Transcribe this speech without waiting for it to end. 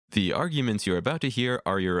The arguments you're about to hear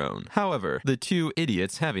are your own. However, the two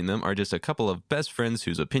idiots having them are just a couple of best friends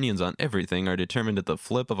whose opinions on everything are determined at the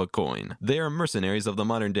flip of a coin. They are mercenaries of the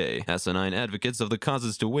modern day, asinine advocates of the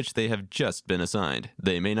causes to which they have just been assigned.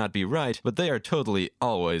 They may not be right, but they are totally,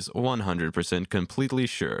 always, 100% completely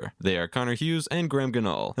sure. They are Connor Hughes and Graham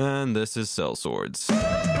Ganal, and this is Sell Swords. You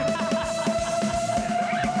got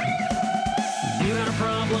a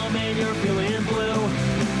problem and you're feeling blue,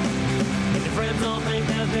 and your friends all think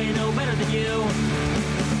that they know better than you.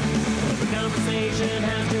 The conversation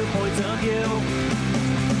has 2 points of view.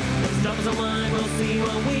 Stop us online, we'll see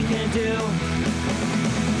what we can do.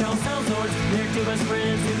 Call Sell Swords, they're two best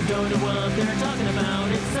friends who don't know what they're talking about.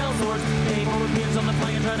 It's Sell Swords, they form opinions on the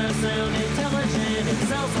fly and try to sound intelligent. It's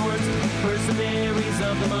Sell Swords, mercenaries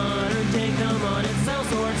of the modern day. Come on, it's Sell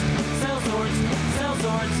Swords, Sell Swords, Sell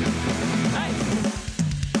Swords. Hey!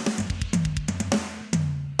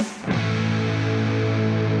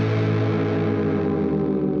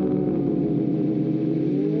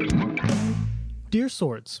 Dear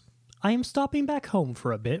Swords, I am stopping back home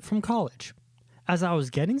for a bit from college. As I was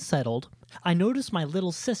getting settled, I noticed my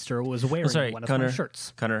little sister was wearing one of my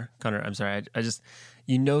shirts. Connor, I'm sorry. I just,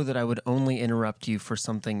 you know that I would only interrupt you for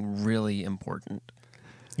something really important.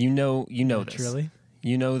 You know this. Really?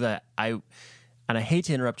 You know that and I hate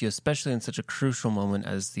to interrupt you, especially in such a crucial moment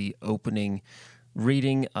as the opening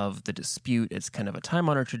reading of the dispute. It's kind of a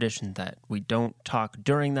time-honored tradition that we don't talk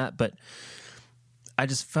during that, but I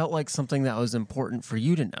just felt like something that was important for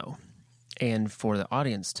you to know and for the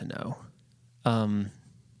audience to know.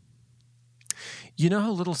 You know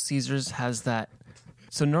how Little Caesars has that?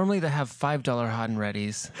 So normally they have $5 hot and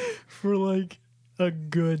readies. For like a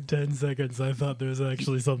good 10 seconds, I thought there was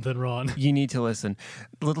actually something wrong. You need to listen.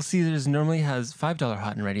 Little Caesars normally has $5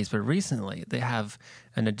 hot and readies, but recently they have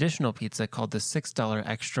an additional pizza called the $6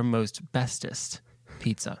 extra most bestest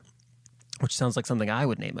pizza, which sounds like something I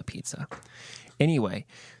would name a pizza. Anyway,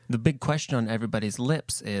 the big question on everybody's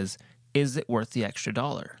lips is it worth the extra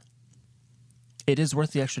dollar? It is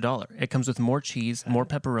worth the extra dollar. It comes with more cheese, more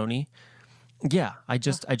pepperoni. Yeah, I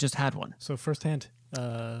just had one. So firsthand,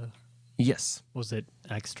 Yes. was it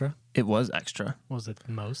extra? It was extra. Was it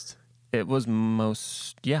the most? It was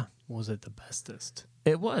most, yeah. Was it the bestest?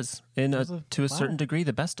 It was, to a certain degree,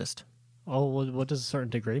 the bestest. Oh, what does a certain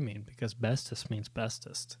degree mean? Because bestest means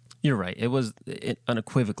bestest. You're right. It was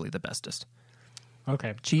unequivocally the bestest.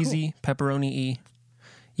 Okay. Cheesy, pepperoni-y.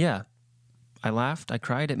 Yeah. I laughed. I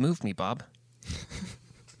cried. It moved me, Bob.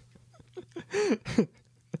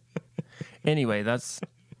 Anyway, that's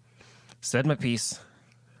said my piece.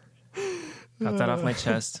 Got that off my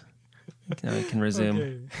chest. Now I can resume.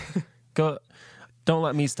 Okay. Go. Don't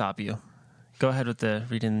let me stop you. Go ahead with the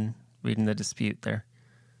reading the dispute there.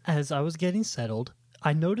 As I was getting settled,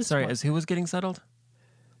 I noticed... Sorry, as who was getting settled?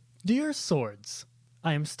 Dear Swords,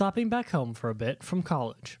 I am stopping back home for a bit from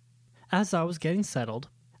college. As I was getting settled,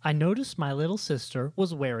 I noticed my little sister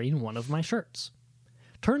was wearing one of my shirts.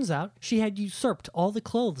 Turns out she had usurped all the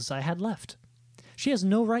clothes I had left. She has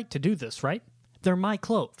no right to do this, right? They're my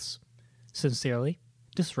clothes. Sincerely,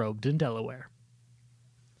 Disrobed in Delaware.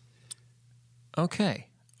 Okay.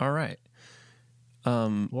 All right.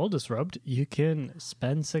 Well, Disrobed, you can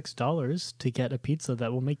spend $6 to get a pizza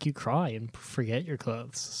that will make you cry and forget your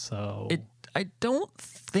clothes. So I don't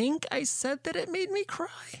think I said that it made me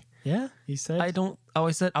cry. yeah, you said... I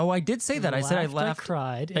did say that. I said I laughed. I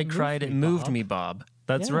cried. I cried. It moved Bob. me, Bob.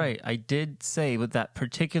 That's Yeah. right. I did say with that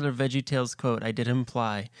particular VeggieTales quote, I did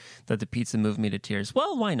imply that the pizza moved me to tears.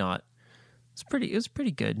 Well, why not? It was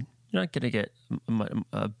pretty good. You're not going to get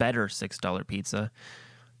a better $6 pizza,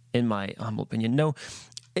 in my humble opinion. No,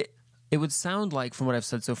 it would sound like, from what I've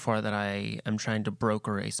said so far, that I am trying to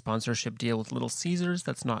broker a sponsorship deal with Little Caesars.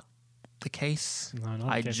 That's not the case. No,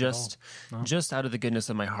 not I the case just, at all. No. just out of the goodness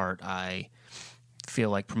of my heart, I feel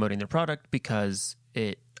like promoting their product because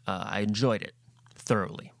I enjoyed it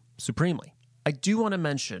thoroughly, supremely. I do want to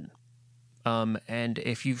mention, and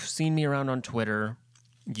if you've seen me around on Twitter,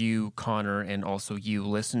 you, Connor, and also you,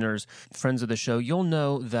 listeners, friends of the show, you'll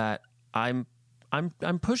know that I'm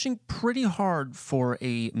pushing pretty hard for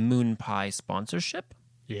a Moon Pie sponsorship.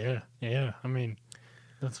 Yeah. I mean,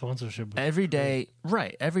 that sponsorship... Every day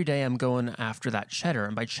I'm going after that cheddar.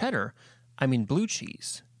 And by cheddar, I mean blue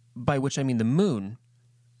cheese, by which I mean the moon,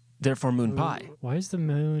 therefore moon pie. Why is the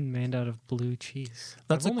moon made out of blue cheese?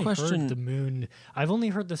 That's I've a only question. Heard the moon. I've only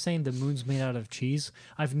heard the saying the moon's made out of cheese.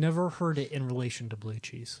 I've never heard it in relation to blue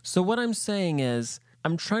cheese. So what I'm saying is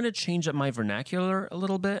I'm trying to change up my vernacular a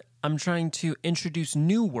little bit. I'm trying to introduce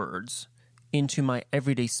new words into my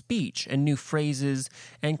everyday speech and new phrases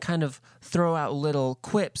and kind of throw out little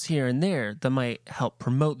quips here and there that might help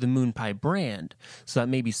promote the Moon Pie brand so that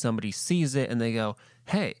maybe somebody sees it and they go,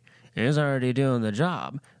 hey, he's already doing the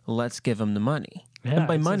job. Let's give him the money. Yeah, and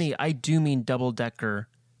by it's money, I do mean double-decker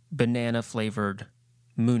banana-flavored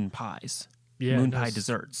moon pies. Yeah, moon no, pie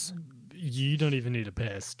desserts. You don't even need to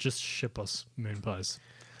pay us. Just ship us moon pies.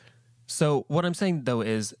 So what I'm saying, though,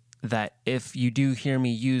 is that if you do hear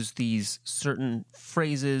me use these certain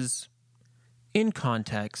phrases in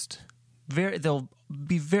context, they'll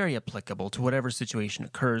be very applicable to whatever situation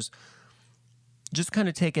occurs. Just kind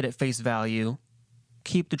of take it at face value.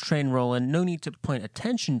 Keep the train rolling. No need to point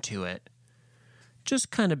attention to it.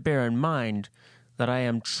 Just kind of bear in mind that I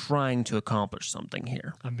am trying to accomplish something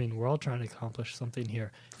here. I mean, we're all trying to accomplish something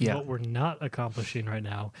here. Yeah. What we're not accomplishing right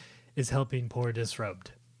now is helping poor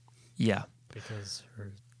Disrupt Yeah, because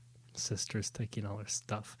her sister's taking all her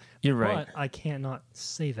stuff. you're right. But I cannot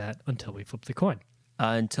say that until we flip the coin.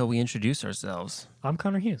 Until we introduce ourselves. I'm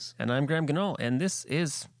Connor Hughes. And I'm Graham Ganol, and this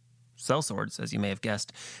is Sell Swords, as you may have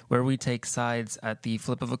guessed, where we take sides at the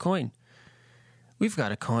flip of a coin. We've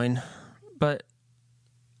got a coin, but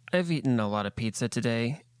I've eaten a lot of pizza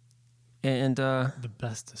today, and The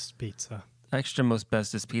bestest pizza. extra most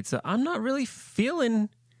bestest pizza. I'm not really feeling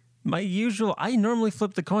my usual. I normally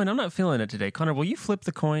flip the coin. I'm not feeling it today. Connor, will you flip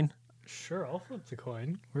the coin? Sure, I'll flip the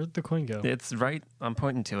coin. Where'd the coin go? It's right. I'm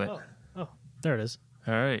pointing to it. Oh, there it is.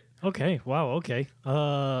 All right. Okay, wow, okay.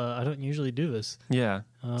 I don't usually do this. Yeah.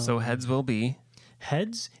 So heads will be.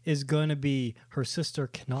 Heads is going to be her sister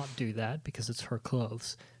cannot do that because it's her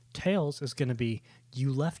clothes. Tails is going to be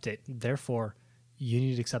you left it, therefore you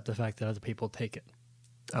need to accept the fact that other people take it.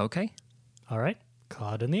 Okay. All right,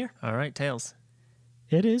 caught in the air. All right. Tails.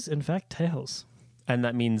 It is, in fact, tails. And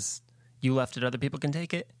that means you left it. Other people can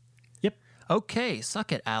take it. Yep. Okay,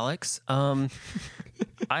 suck it, Alex.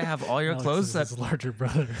 I have all your Alex clothes. is That his larger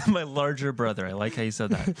brother. my larger brother. I like how you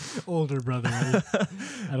said that. Older brother.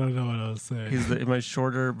 I don't know what I was saying. He's my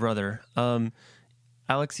shorter brother.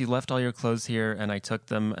 Alex, you left all your clothes here, and I took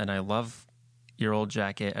them, and I love your old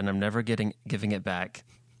jacket, and I'm never giving it back.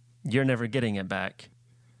 You're never getting it back.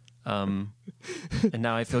 And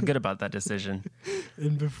now I feel good about that decision.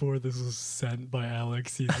 And before this was sent by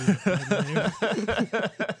Alex, he's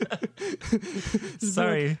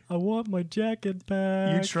Sorry. like, I want my jacket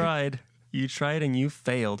back. You tried. You tried and you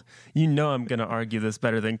failed. You know I'm going to argue this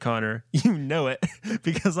better than Connor. You know it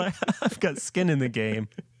because I've got skin in the game.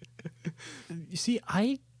 You see,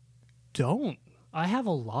 I don't. I have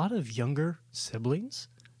a lot of younger siblings,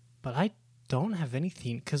 but I don't have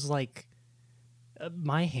anything because, like,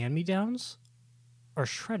 my hand-me-downs are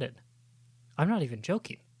shredded. I'm not even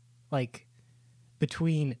joking. Like,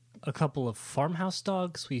 between a couple of farmhouse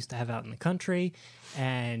dogs we used to have out in the country,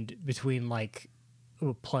 and between, like,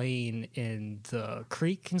 playing in the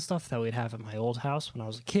creek and stuff that we'd have at my old house when I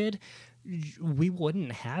was a kid, we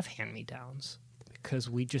wouldn't have hand-me-downs because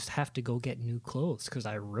we just have to go get new clothes because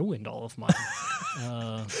I ruined all of mine.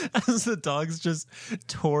 As the dogs just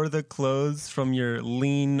tore the clothes from your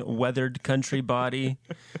lean, weathered country body,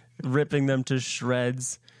 ripping them to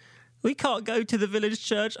shreds. We can't go to the village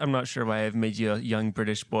church. I'm not sure why I've made you a young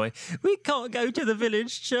British boy. We can't go to the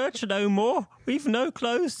village church no more. We've no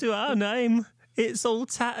clothes to our name. It's all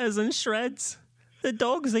tatters and shreds. The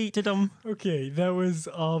dogs eated them. Okay, that was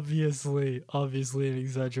obviously an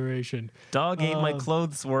exaggeration. Dog ate my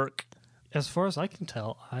clothes work. As far as I can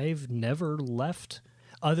tell, I've never left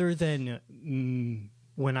other than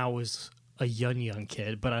when I was a young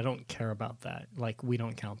kid, but I don't care about that. Like, we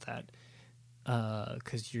don't count that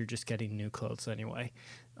because you're just getting new clothes anyway.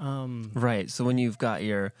 Right, so when you've got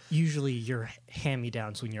your... Usually your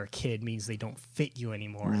hand-me-downs when you're a kid means they don't fit you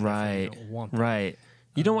anymore. and Right, you don't want them. right.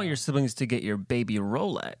 You don't want your siblings to get your baby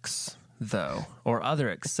Rolex, though, or other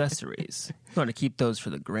accessories. You want to keep those for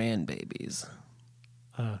the grandbabies.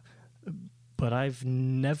 But I've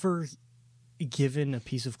never given a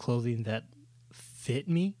piece of clothing that fit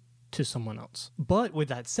me to someone else. But with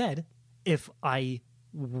that said, if I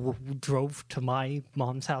drove to my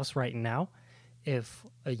mom's house right now, if,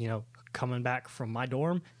 coming back from my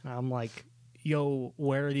dorm, and I'm like, yo,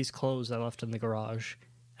 where are these clothes I left in the garage?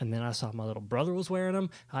 And then I saw my little brother was wearing them,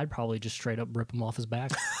 I'd probably just straight up rip them off his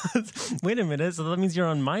back. Wait a minute, so that means you're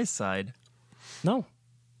on my side. No,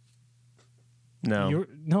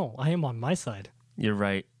 No, I am on my side. you're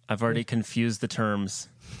right. I've already confused the terms.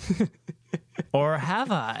 Or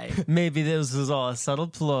have I? Maybe this was all a subtle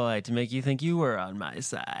ploy to make you think you were on my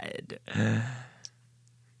side.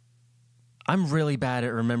 I'm really bad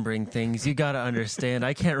at remembering things. You gotta understand.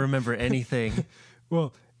 I can't remember anything.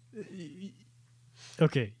 Well,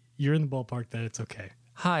 okay, You're in the ballpark that it's okay.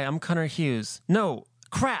 Hi, I'm Connor Hughes. No,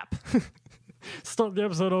 crap. Start the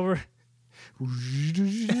episode over.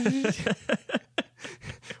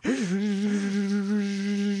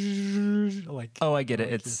 Like, Oh, I get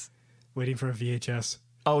it. It's waiting for a VHS.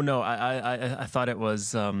 oh no, I thought it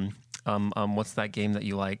was what's that game that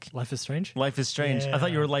you like? Life is Strange? Life is Strange. I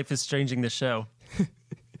thought you Yeah. were Life is Stranging the show.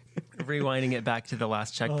 Rewinding it back to the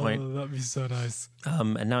last checkpoint. Oh, that'd be so nice.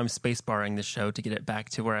 And now I'm spacebarring the show to get it back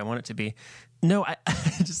to where I want it to be. No, I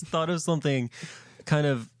just thought of something kind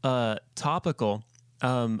of topical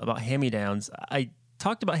about hand-me-downs. I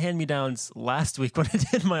talked about hand-me-downs last week when I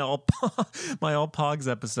did my all Pogs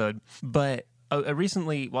episode, but I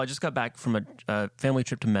recently, I just got back from a family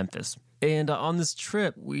trip to Memphis. And on this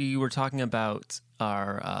trip, we were talking about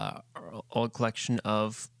our old collection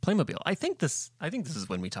of Playmobil. I think this is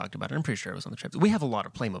when we talked about it. I'm pretty sure it was on the trip. We have a lot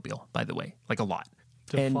of Playmobil, by the way, like a lot.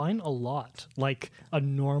 Define a lot. Like a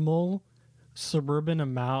normal suburban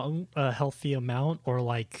amount, a healthy amount, or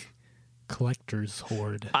like collector's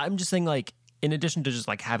hoard. I'm just saying, like, in addition to just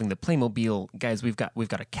like having the Playmobil, guys, we've got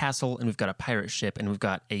a castle and we've got a pirate ship and we've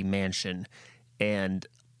got a mansion and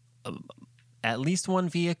at least one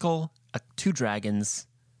vehicle, 2 dragons,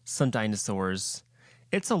 some dinosaurs.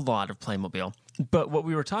 It's a lot of Playmobil. But what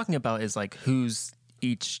we were talking about is like whose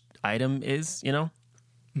each item is, you know?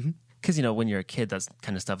 Because, you know, when you're a kid, that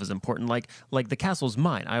kind of stuff is important. Like the castle's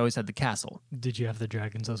mine. I always had the castle. Did you have the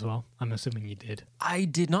dragons as well? I'm assuming you did. I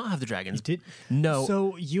did not have the dragons. You did? No.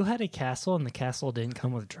 So you had a castle and the castle didn't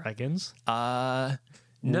come with dragons?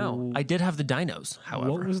 No. I did have the dinos,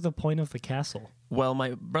 however. What was the point of the castle? Well,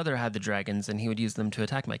 my brother had the dragons, and he would use them to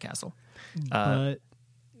attack my castle. But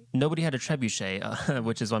Nobody had a trebuchet,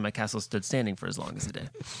 which is why my castle stood standing for as long as it did.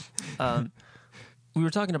 We were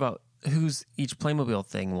talking about whose each Playmobil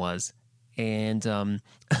thing was, and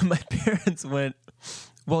my parents went,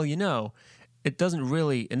 well, you know, it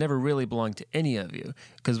never really belonged to any of you,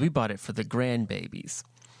 because we bought it for the grandbabies.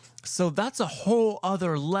 So that's a whole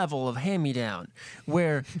other level of hand-me-down,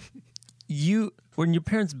 where when your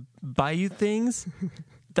parents buy you things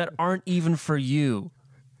that aren't even for you.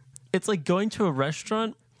 It's like going to a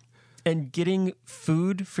restaurant and getting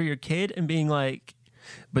food for your kid and being like,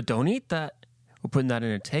 but don't eat that. We're putting that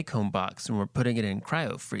in a take-home box and we're putting it in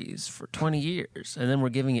cryo-freeze for 20 years. And then we're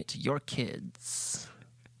giving it to your kids.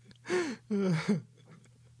 you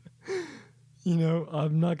know,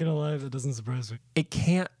 I'm not going to lie, that doesn't surprise me. It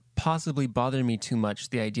can't possibly bother me too much,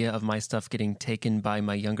 the idea of my stuff getting taken by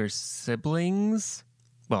my younger siblings.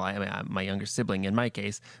 Well, I mean, my younger sibling in my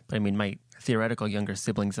case, but I mean my theoretical younger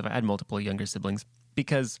siblings if I had multiple younger siblings.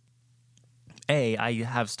 Because, A, I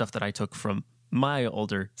have stuff that I took from my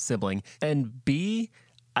older sibling, and B,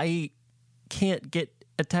 I can't get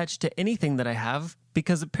attached to anything that I have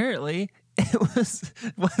because apparently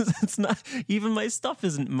it's not, even my stuff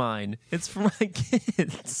isn't mine. It's for my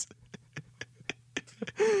kids.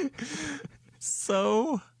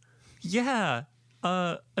 So, yeah,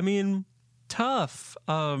 I mean, tough,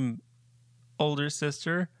 older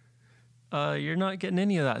sister. You're not getting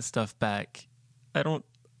any of that stuff back. I don't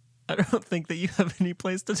think that you have any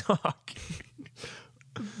place to talk.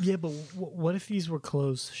 Yeah, but what if these were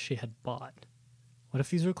clothes she had bought? What if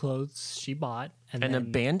these were clothes she bought and then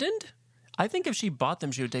abandoned? I think if she bought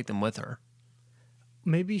them, she would take them with her.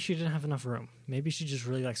 Maybe she didn't have enough room. Maybe she just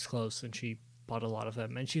really likes clothes and she bought a lot of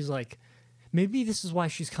them. And she's like, maybe this is why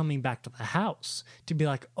she's coming back to the house, to be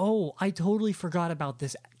like, oh, I totally forgot about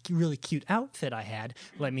this really cute outfit I had.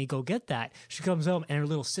 Let me go get that. She comes home and her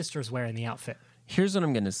little sister's wearing the outfit. Here's what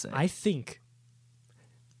I'm going to say. I think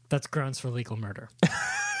that's grounds for legal murder.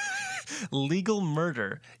 Legal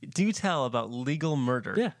murder. Do tell about legal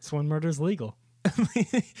murder. Yeah, it's when murder is legal.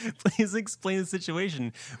 Please explain the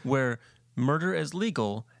situation where murder is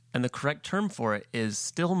legal and the correct term for it is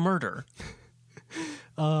still murder.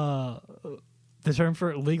 The term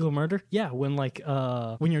for legal murder? Yeah, when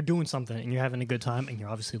when you're doing something and you're having a good time and you're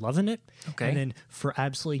obviously loving it. Okay. And then for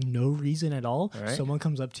absolutely no reason at all, right. someone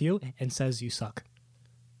comes up to you and says you suck.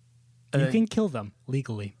 You can kill them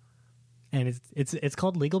legally. And it's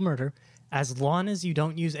called legal murder as long as you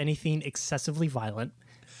don't use anything excessively violent.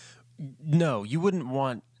 No, you wouldn't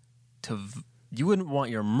want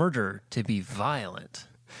your murder to be violent.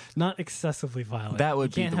 Not excessively violent. That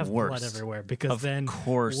would you can't be the have worst. blood everywhere because Of then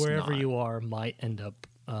course wherever not. you are might end up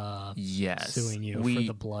Yes. suing you for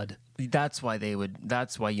the blood. That's why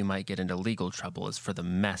you might get into legal trouble, is for the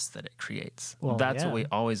mess that it creates. Well, That's yeah. what we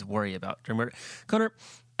always worry about during murder. Connor,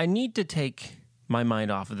 I need to take my mind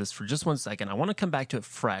off of this for just 1 second. I want to come back to it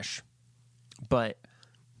fresh. But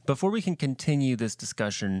before we can continue this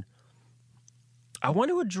discussion, I want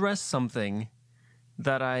to address something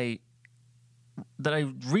that I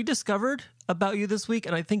rediscovered about you this week,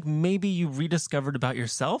 and I think maybe you rediscovered about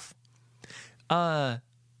yourself.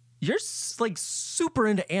 You're like super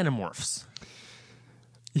into Animorphs.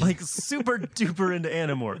 Like super duper into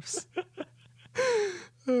Animorphs.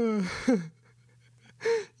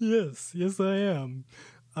 Yes, I am.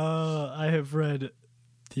 I have read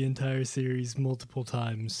the entire series multiple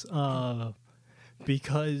times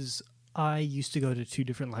because I used to go to 2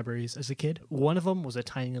 different libraries as a kid. One of them was a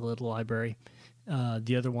tiny little library.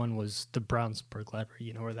 The other one was the Brownsburg Library.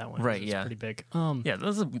 You know where that one Right, is? yeah. It's pretty big. Yeah,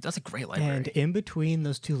 that's a great library. And in between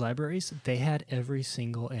those 2 libraries, they had every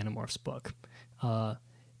single Animorphs book.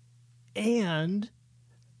 And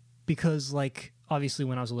because, like, obviously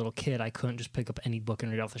when I was a little kid, I couldn't just pick up any book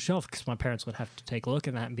and read off the shelf because my parents would have to take a look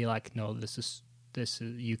at that and be like, no, this is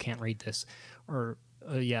you can't read this. Or,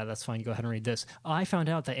 yeah, that's fine. Go ahead and read this. I found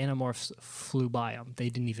out that Animorphs flew by them. They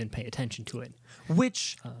didn't even pay attention to it.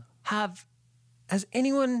 Which has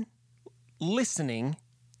anyone listening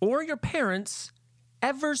or your parents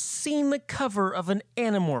ever seen the cover of an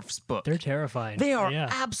Animorphs book? They're terrifying. They are Yeah.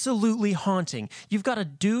 absolutely haunting. You've got a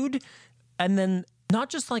dude, and then not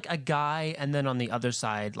just like a guy, and then on the other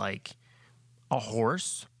side, like a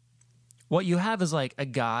horse. What you have is like a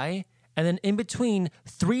guy, and then in between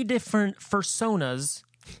 3 different personas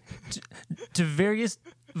to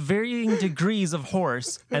varying degrees of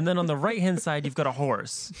horse, and then on the right hand side you've got a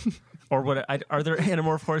horse. Or what? Are there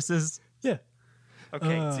Animorph horses? Yeah.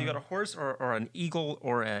 Okay, so you got a horse or an eagle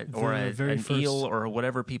or an first- eel or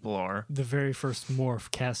whatever people are. The very first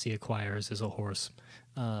morph Cassie acquires is a horse.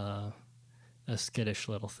 A skittish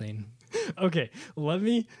little thing. Okay, let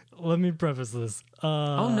me preface this.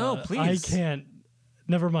 Oh, no, I please. can't.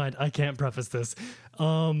 Never mind. I can't preface this.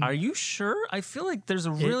 Are you sure? I feel like there's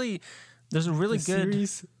a really good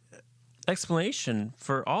Series, explanation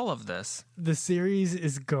for all of this. the series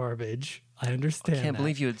is garbage. I understand. I can't that.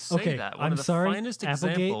 believe you would say Okay, that. One I'm of the sorry, finest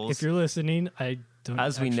Applegate, examples, if you're listening, I don't.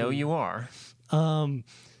 as we know actually- you are.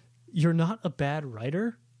 You're not a bad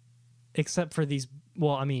writer, except for these.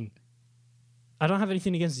 Well, I mean, I don't have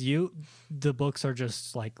anything against you. The books are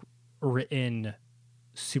just like written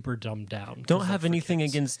super dumbed down. Don't 'cause have they're for anything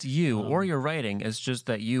kids. against you or your writing. It's just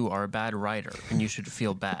that you are a bad writer, and you should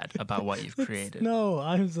feel bad about what you've created. No,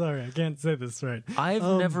 I'm sorry. I can't say this right. I've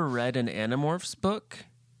never read an Animorphs book,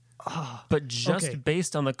 but just okay.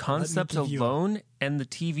 based on the concept give you- alone and the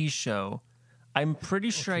TV show, I'm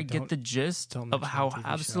pretty sure I get don't- the gist don't of mention how the TV show.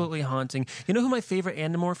 absolutely haunting. You know who my favorite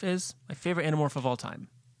Animorph is? My favorite Animorph of all time?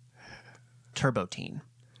 Turbo Teen.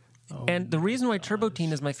 And the reason why Turbo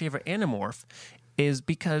Teen is my favorite Animorph is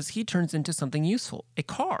because he turns into something useful, a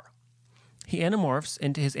car. He animorphs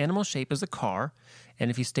into his animal shape as a car,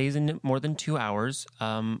 and if he stays in it more than 2 hours,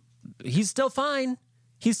 he's still fine.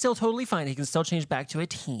 He's still totally fine. He can still change back to a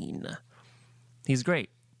teen. He's great.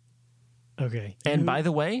 Okay. And by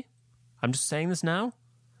the way, I'm just saying this now,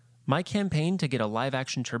 my campaign to get a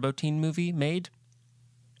live-action Turbo Teen movie made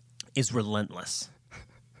is relentless.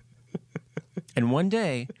 And one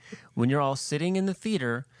day, when you're all sitting in the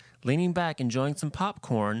theater, leaning back, enjoying some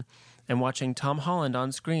popcorn, and watching Tom Holland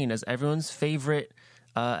on screen as everyone's favorite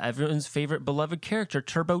beloved character,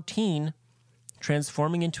 Turbo Teen,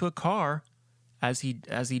 transforming into a car as he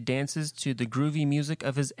dances to the groovy music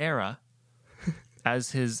of his era,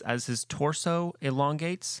 as his torso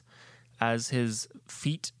elongates, as his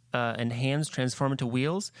feet and hands transform into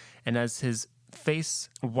wheels, and as his face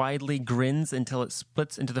widely grins until it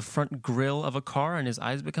splits into the front grille of a car and his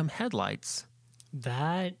eyes become headlights.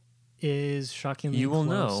 that is shockingly You will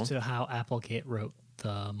close know. to how Applegate wrote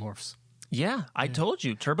the morphs. Yeah, I told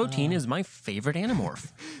you, Turbo Teen is my favorite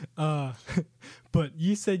Animorph. But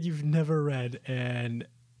you said you've never read an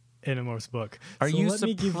Animorphs book. Are So you let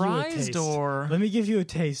me give you a surprised, taste. or- Let me give you a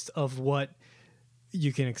taste of what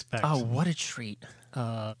you can expect. Oh, what a treat.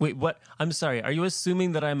 Wait, what? I'm sorry. Are you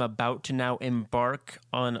assuming that I'm about to now embark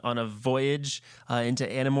on a voyage into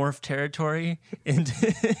Animorph territory, into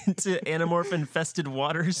Animorph-infested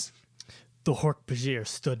waters? The Hork-Bajir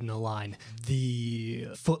stood in a line. The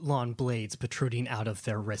foot-long blades protruding out of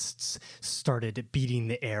their wrists started beating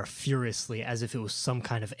the air furiously as if it was some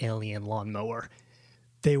kind of alien lawnmower.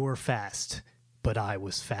 They were fast, but I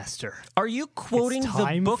was faster. Are you quoting It's the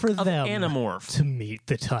time book for of them Animorph? to meet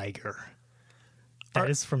the tiger. That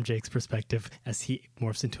is from Jake's perspective as he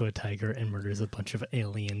morphs into a tiger and murders a bunch of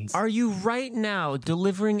aliens. Are you right now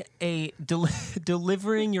delivering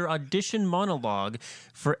your audition monologue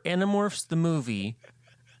for Animorphs the movie,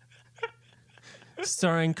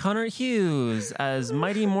 starring Connor Hughes as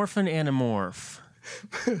Mighty Morphin Animorph?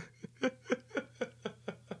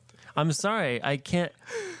 I'm sorry, I can't.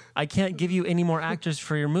 I can't give you any more actors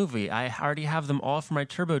for your movie. I already have them all for my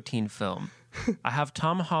Turbo Teen film. I have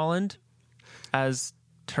Tom Holland as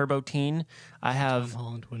Turbo Teen. I have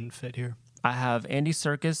Holland wouldn't fit here. I have Andy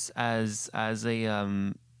Serkis as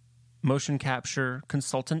a motion capture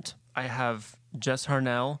consultant. I have Jess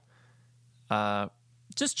Harnell,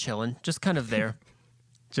 just chilling, just kind of there,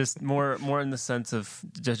 just more in the sense of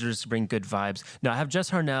just to bring good vibes. No, I have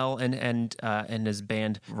Jess Harnell and his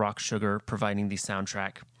band Rock Sugar providing the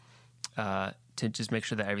soundtrack to just make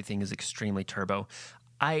sure that everything is extremely turbo.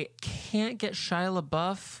 I can't get Shia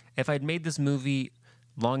LaBeouf. If I'd made this movie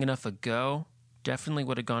long enough ago, definitely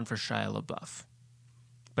would have gone for Shia LaBeouf.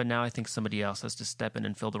 But now I think somebody else has to step in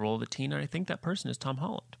and fill the role of the teen, and I think that person is Tom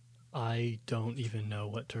Holland. I don't even know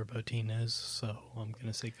what Turbo Teen is, so I'm going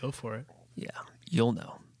to say go for it. Yeah, you'll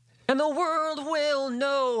know. And the world will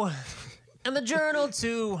know. And the journal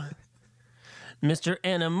too. Mr.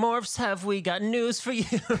 Animorphs, have we got news for you?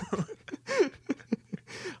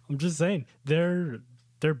 I'm just saying, they're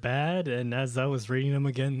bad, and as I was reading them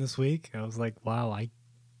again this week, I was like, wow,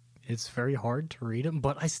 it's very hard to read them,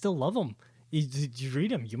 but I still love them. You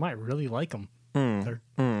read them, you might really like them.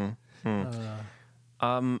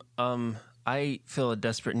 I feel a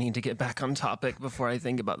desperate need to get back on topic before I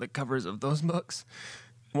think about the covers of those books.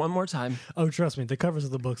 One more time. Oh, trust me, the covers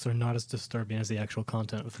of the books are not as disturbing as the actual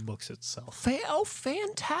content of the books itself. Oh,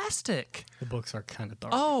 fantastic. The books are kind of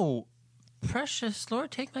dark. Oh, precious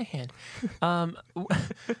Lord, take my hand.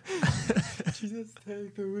 Jesus,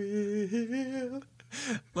 take the wheel.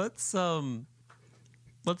 Let's solve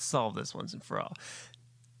this once and for all.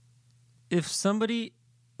 If somebody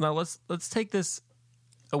now let's take this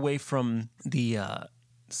away from the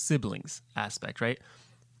siblings aspect, right?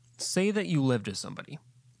 Say that you lived with somebody.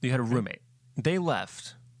 You had a roommate. They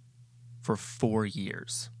left for 4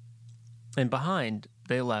 years. And behind,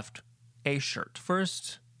 they left a shirt.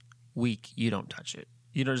 First week, you don't touch it.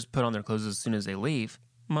 You don't just put on their clothes as soon as they leave.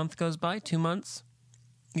 Month goes by, 2 months.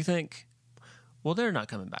 You think, well, they're not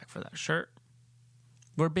coming back for that shirt.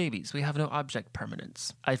 We're babies. We have no object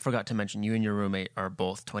permanence. I forgot to mention, you and your roommate are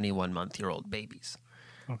both 21-month-old babies.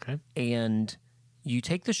 Okay. And you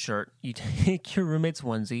take the shirt, you take your roommate's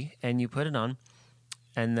onesie, and you put it on,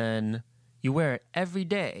 and then you wear it every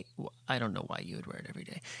day. Well, I don't know why you would wear it every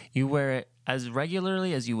day. You wear it as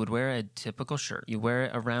regularly as you would wear a typical shirt. You wear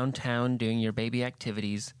it around town doing your baby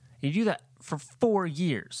activities. You do that for 4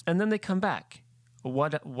 years, and then they come back.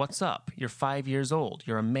 What's up? You're 5 years old.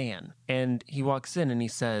 You're a man. And he walks in and he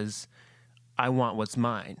says, I want what's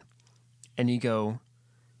mine. And you go,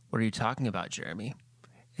 what are you talking about, Jeremy?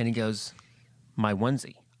 And he goes, my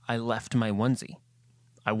onesie. I left my onesie.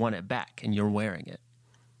 I want it back, and you're wearing it.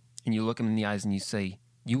 And you look him in the eyes and you say,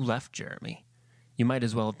 you left, Jeremy. You might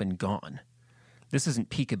as well have been gone. This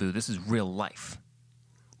isn't peekaboo. This is real life.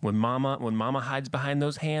 When mama hides behind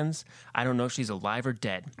those hands, I don't know if she's alive or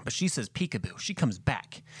dead, but she says peekaboo. She comes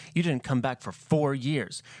back. You didn't come back for 4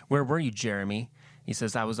 years. Where were you, Jeremy? He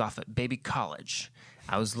says, I was off at baby college.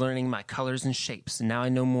 I was learning my colors and shapes, and now I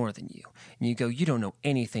know more than you. And you go, you don't know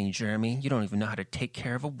anything, Jeremy. You don't even know how to take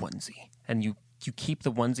care of a onesie. And you keep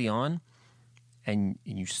the onesie on, and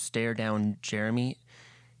you stare down Jeremy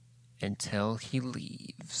until he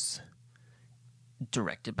leaves.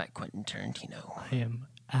 Directed by Quentin Tarantino. I am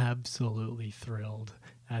absolutely thrilled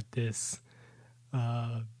at this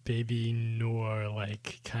baby noir,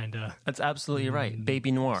 like, kind of. That's absolutely right.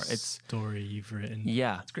 Baby noir. It's story you've written.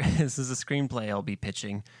 Yeah. This is a screenplay I'll be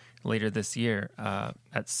pitching later this year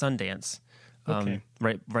at Sundance. Okay.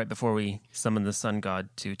 Right before we summon the sun god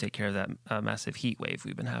to take care of that massive heat wave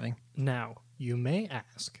we've been having. Now, you may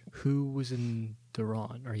ask who was in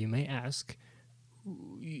Duran, or you may ask,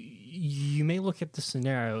 you may look at the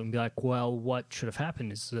scenario and be like, well, what should have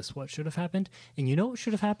happened? Is this what should have happened? And you know what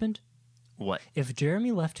should have happened? What? If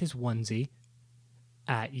Jeremy left his onesie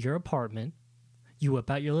at your apartment, you whip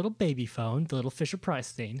out your little baby phone, the little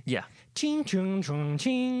Fisher-Price thing. Yeah. Ching, chung, chung,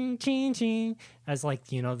 ching, ching, ching. As,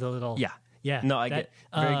 like, you know, the little... Yeah. Yeah. No, I get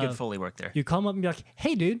very good Foley work there. You come up and be like,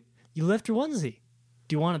 hey, dude, you left your onesie.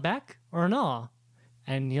 Do you want it back or no?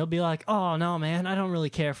 And he'll be like, oh, no, man, I don't really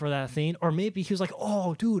care for that thing. Or maybe he was like,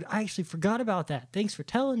 oh, dude, I actually forgot about that. Thanks for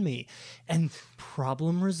telling me. And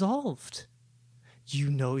problem resolved. You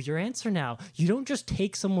know your answer now. You don't just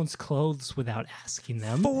take someone's clothes without asking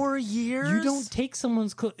them. 4 years? You don't take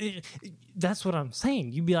someone's clothes. That's what I'm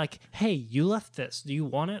saying. You'd be like, hey, you left this. Do you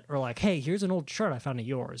want it? Or like, hey, here's an old shirt I found of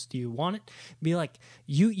yours. Do you want it? Be like,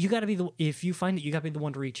 you got to be if you find it, you got to be the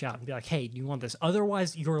one to reach out and be like, hey, do you want this?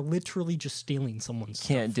 Otherwise, you're literally just stealing someone's stuff.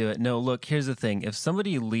 Can't do it. No, look, here's the thing. If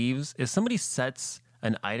somebody sets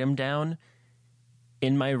an item down,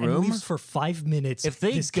 in my and room, leaves for 5 minutes. if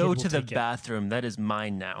they this go kid to will the take it. bathroom, that is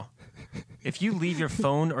mine now. If you leave your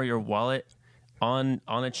phone or your wallet on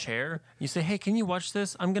a chair, you say, "Hey, can you watch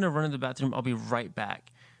this? I'm going to run to the bathroom. I'll be right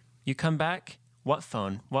back." You come back, what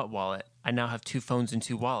phone? What wallet? I now have 2 phones and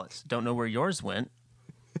 2 wallets. Don't know where yours went.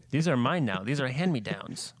 These are mine now. These are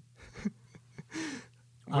hand-me-downs.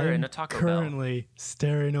 We're in a Taco Bell. Currently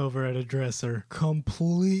staring over at a dresser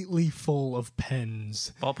completely full of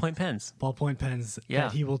pens, Ballpoint pens. ballpoint pens Yeah.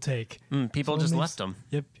 that he will take. People Someone just makes- left them.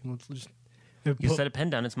 Yep. He will just You set a pen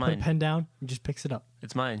down. It's put a mine. pen down. He just picks it up.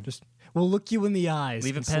 It's mine. Just we'll look you in the eyes.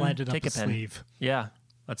 Leave a and pen, Slide it take up a pen. sleeve. Yeah,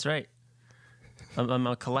 that's right. I'm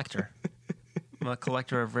a collector. I'm a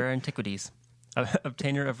collector of rare antiquities.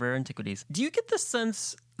 Obtainer of rare antiquities. Do you get the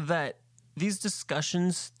sense that these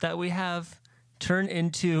discussions that we have turn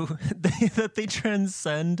into that they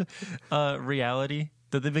transcend reality?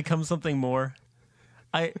 That they become something more?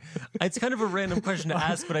 It's kind of a random question to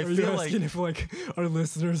ask, but I Are you feel asking like if our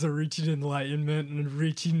listeners are reaching enlightenment and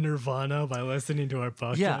reaching nirvana by listening to our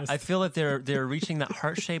podcast? yeah, I feel like they're reaching that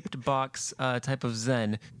heart-shaped box type of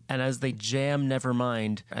zen, and as they jam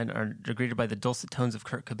Nevermind and are greeted by the dulcet tones of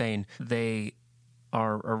Kurt Cobain, they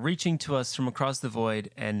are reaching to us from across the void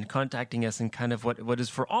and contacting us in kind of what is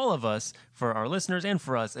for all of us, for our listeners and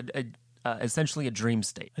for us, essentially a dream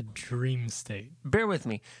state. a dream state. Bear with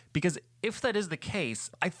me, because if that is the case,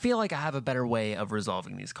 I feel like I have a better way of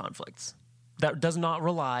resolving these conflicts that does not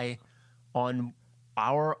rely on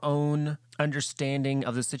our own understanding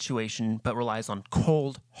of the situation, but relies on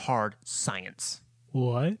cold, hard science.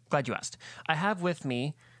 What? Glad you asked. I have with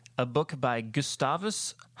me a book by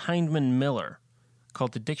Gustavus Hindman Miller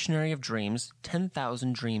called The Dictionary of Dreams,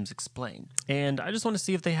 10,000 Dreams Explained. And I just want to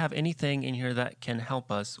see if they have anything in here that can help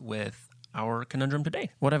us with our conundrum today.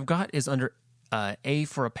 What I've got is under A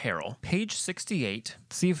for apparel, page 68.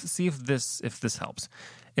 See if this helps.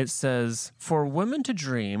 It says, "For a woman to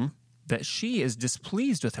dream that she is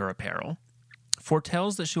displeased with her apparel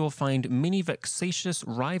foretells that she will find many vexatious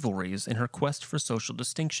rivalries in her quest for social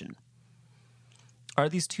distinction." Are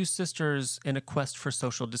these two sisters in a quest for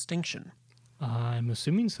social distinction? I'm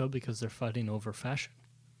assuming so because they're fighting over fashion.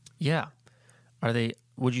 Yeah. Are they?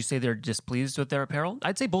 Would you say they're displeased with their apparel?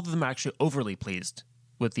 I'd say both of them are actually overly pleased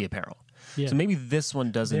with the apparel. Yeah. So maybe this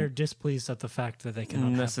one doesn't They're displeased at the fact that they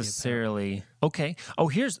cannot necessarily. Okay. Oh,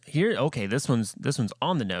 here. Okay, this one's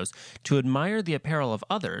on the nose. To admire the apparel of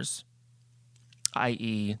others,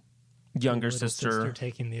 i.e., younger Little sister,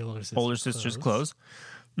 taking the older sister's clothes,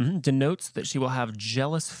 denotes that she will have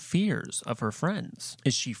jealous fears of her friends.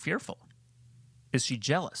 Is she fearful? Is she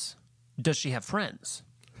jealous? Does she have friends?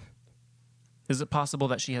 Is it possible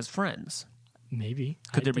that she has friends? Maybe.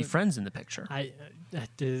 Could there be friends in the picture? I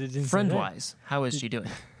didn't say that. Friend-wise, how is she doing?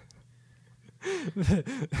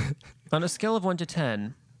 On a scale of 1 to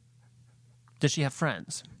 10, does she have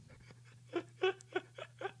friends?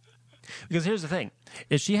 Because here's the thing.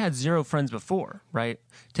 If she had 0 friends before, right,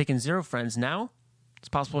 taking 0 friends now, it's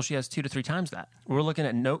possible she has 2 to 3 times that. We're looking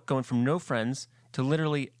at going from no friends to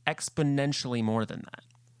literally exponentially more than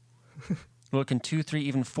that. We're looking 2, 3,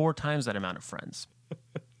 even 4 times that amount of friends.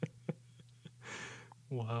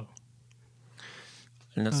 Wow.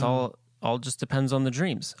 And that's all just depends on the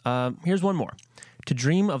dreams. Here's one more. To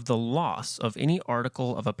dream of the loss of any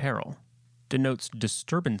article of apparel denotes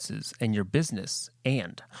disturbances in your business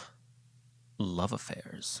and love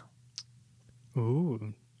affairs.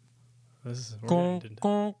 Ooh. This is we're getting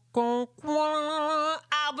into-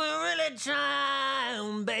 I'll be really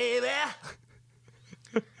trying, baby.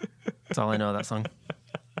 That's all I know of that song.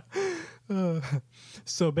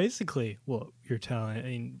 So basically, what you're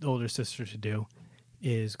telling the older sister to do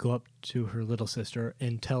is go up to her little sister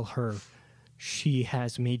and tell her she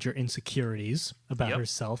has major insecurities about Yep.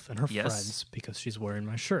 herself and her Yes. friends because she's wearing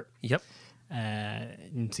my shirt. Yep.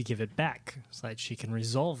 And to give it back so that she can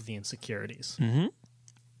resolve the insecurities. You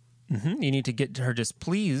need to get her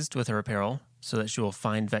displeased with her apparel so that she will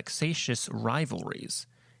find vexatious rivalries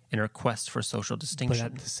in her quest for social But distinction.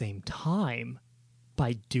 at the same time,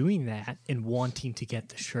 by doing that and wanting to get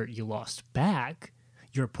the shirt you lost back,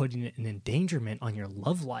 you're putting an endangerment on your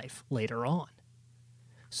love life later on.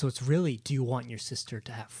 So it's really, do you want your sister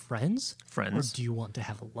to have friends? Friends. Or do you want to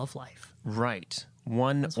have a love life? Right.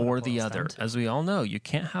 One That's what or it the boils other. down to. As we all know, you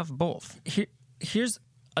can't have both. Here's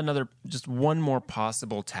another, just one more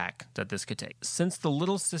possible tack that this could take. Since the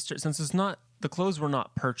little sister, the clothes were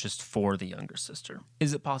not purchased for the younger sister,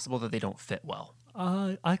 is it possible that they don't fit well?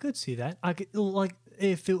 I could see that. I could, like,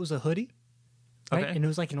 if it was a hoodie, right? Okay. And it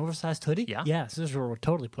was like an oversized hoodie. Yeah. Sister would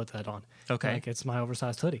totally put that on. Okay. Like, it's my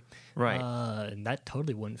oversized hoodie. Right. And that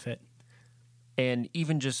totally wouldn't fit. And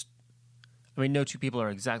even just I mean, no two people are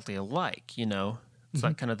exactly alike, you know? It's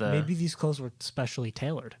like kind of the... Maybe these clothes were specially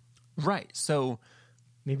tailored. Right, so...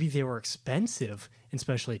 Maybe they were expensive and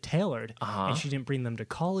specially tailored, and she didn't bring them to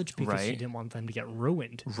college because she Right. didn't want them to get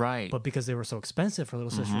ruined. Right. But because they were so expensive, her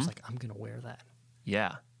little sister was like, I'm going to wear that.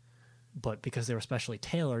 Yeah, But because they were specially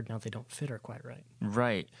tailored, now they don't fit her quite right.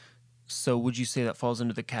 right. So would you say that falls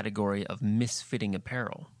under the category of misfitting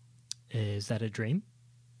apparel? Is that a dream?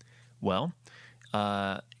 Well,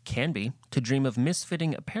 can be. To dream of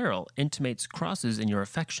misfitting apparel intimates crosses in your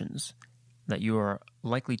affections, that you are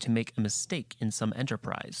likely to make a mistake in some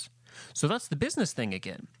enterprise. So that's the business thing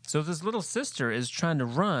again. So this little sister is trying to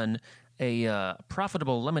run a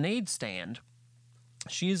profitable lemonade stand.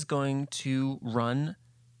 She is going to run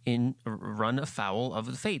afoul of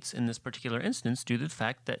the fates in this particular instance due to the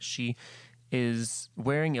fact that she is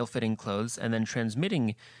wearing ill-fitting clothes and then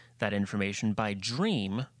transmitting that information by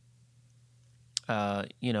dream,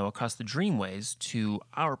 across the dreamways to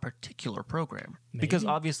our particular program. Because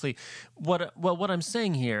obviously, what I'm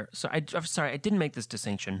saying here, I'm sorry, I didn't make this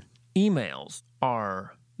distinction. Emails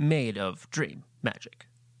are made of dream magic.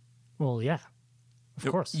 Well, yeah.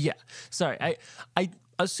 Of course. Yeah. Sorry, I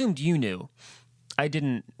assumed you knew. I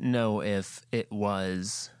didn't know if it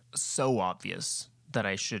was so obvious that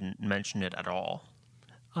I shouldn't mention it at all.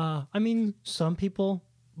 I mean, some people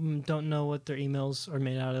don't know what their emails are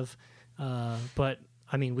made out of. But,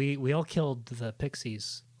 I mean, we all killed the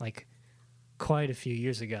pixies, like, quite a few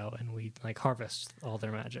years ago, and we, like, harvest all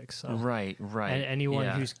their magic. So Right. And anyone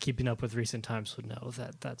yeah. who's keeping up with recent times would know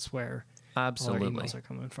that that's where Absolutely. all our emails are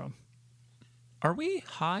coming from. Are we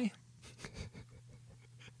high?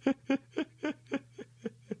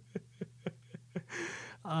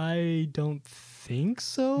 I don't think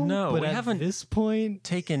so. No, but we at haven't this point,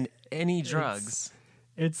 taken any drugs.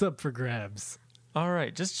 it's up for grabs. All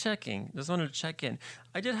right, just checking. Just wanted to check in.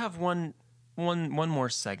 I did have one more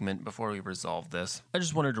segment before we resolve this. I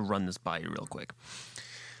just wanted to run this by you real quick.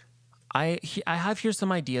 I have here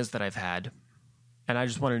some ideas that I've had, and I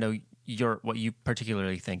just want to know what you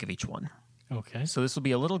particularly think of each one. Okay. So this will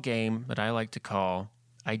be a little game that I like to call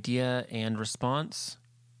Idea and Response.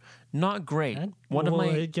 Not great.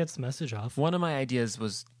 It gets the message off. One of my ideas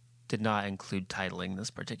did not include titling this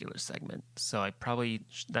particular segment, so I probably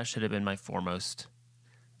that should have been my foremost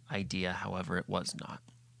idea. However, it was not.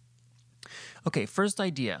 Okay, first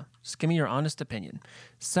idea. Just give me your honest opinion.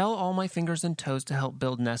 Sell all my fingers and toes to help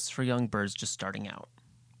build nests for young birds just starting out.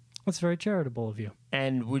 That's very charitable of you.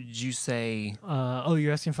 And would you say...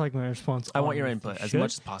 you're asking for like my response. I want your input as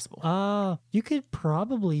much as possible. You could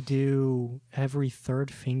probably do every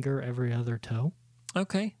third finger, every other toe.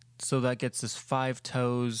 Okay, so that gets us 5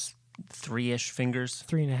 toes, 3-ish fingers.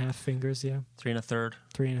 3.5 fingers, yeah. 3 1/3.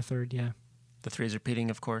 3 1/3, yeah. The 3 is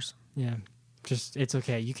repeating, of course. Yeah. Just, it's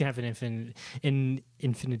okay. You can have an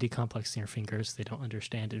infinity complex in your fingers. They don't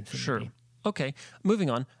understand infinity. Sure. Okay,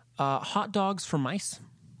 moving on. Hot dogs for mice.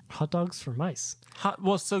 Hot dogs for mice.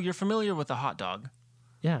 So you're familiar with a hot dog,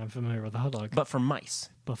 Yeah, I'm familiar with a hot dog. but for mice.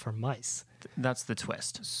 But for mice. That's the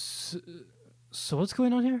twist. So what's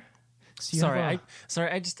going on here? So you have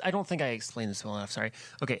I don't think I explained this well enough. Sorry.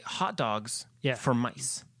 Okay, hot dogs Yeah. for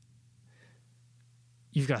mice.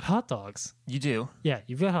 You've got hot dogs. You do. Yeah,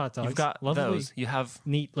 you've got hot dogs. You've got Lovely, those. You have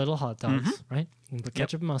neat little hot dogs, right? You can put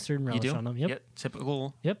ketchup and mustard and you relish do. on them. Yep.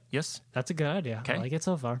 Typical. Yep. Yes. That's a good idea. Okay. I like it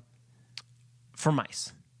so far. For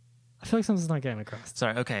mice. I feel like something's not getting across.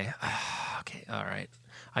 Sorry. Okay. Okay. All right.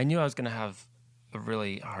 I knew I was going to have a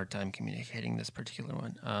really hard time communicating this particular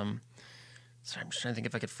one. Sorry, I'm just trying to think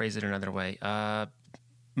if I could phrase it another way.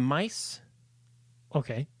 Mice.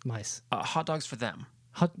 Okay, mice. Hot dogs for them.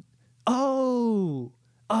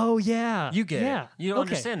 Oh, yeah. You get yeah. it. You don't Okay.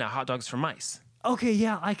 understand now. Hot dogs for mice. Okay,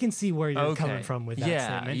 yeah, I can see where you're Okay. coming from with that Yeah,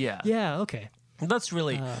 statement. yeah. Yeah, okay. That's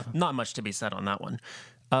really not much to be said on that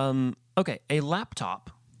one. Okay, a laptop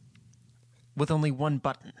with only one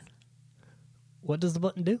button. What does the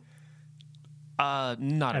button do?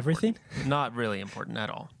 Not Everything? important. Not really important at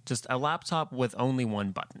all. Just a laptop with only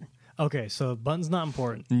one button. Okay, so button's not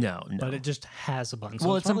important, No. but it just has a button. So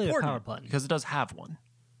well, it's it's probably important a power button. because it does have one.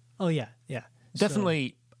 Oh, yeah, yeah.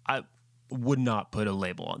 Definitely, I would not put a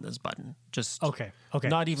label on this button. Just Okay.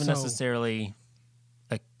 Not even So- necessarily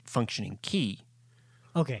a functioning key.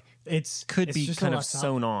 Okay, it's Be just a kind of laptop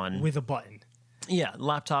sewn on. with a button. Yeah,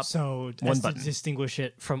 laptop. So one as button. to distinguish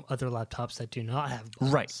it from other laptops that do not have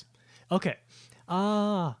buttons. Right. Okay.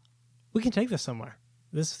 We can take this somewhere.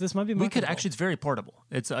 This might be. We could marketable. actually. It's very portable.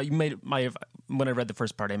 It's might have when I read the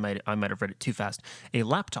first part. I might have read it too fast. A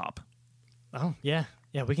laptop, Oh yeah,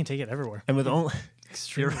 yeah. We can take it everywhere. and with only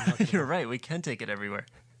Extremely marketable. you're right. We can take it everywhere.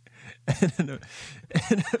 in a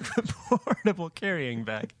portable carrying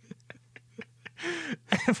bag.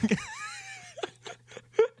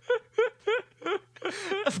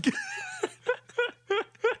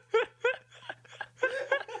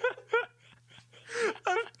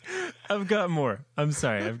 I've got more. I'm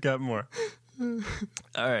sorry. I've got more.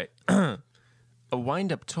 All right. A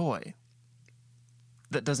wind-up toy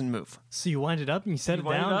that doesn't move. So you wind it up and you set it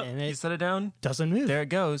down, and you it set it down. doesn't move. There it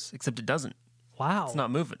goes, except it doesn't. Wow. It's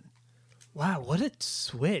not moving. Wow, what a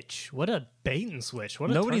switch. What a bait and switch.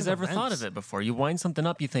 What a Nobody's turn ever thought events. of it before. You wind something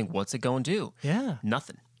up, you think, what's it going to do? Yeah.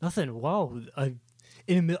 Nothing. Nothing. Wow. I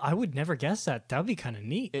would never guess that. That would be kind of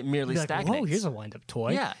neat. It merely You'd be like, whoa, stagnates. here's a wind-up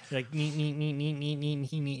toy. Yeah. You're like,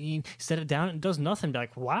 neat. Set it down, and it does nothing. Be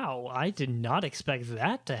like, wow, I did not expect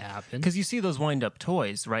that to happen. Because you see those wind-up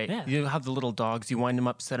toys, right? Yeah. You have the little dogs, you wind them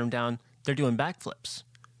up, set them down. They're doing backflips.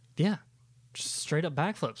 Yeah. Just straight up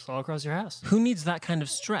backflips all across your house. Who needs that kind of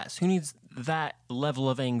stress? Who needs that level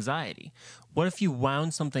of anxiety? What if you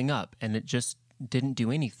wound something up and it just didn't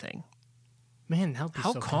do anything? Man, that would be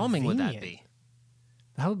How so calming would that convenient. be?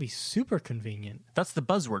 That would be super convenient. That's the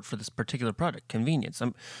buzzword for this particular product, convenience.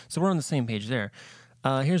 So we're on the same page there.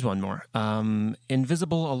 Here's one more.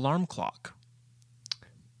 Invisible alarm clock.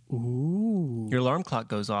 Ooh. Your alarm clock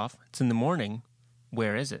goes off. It's in the morning.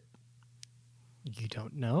 Where is it? You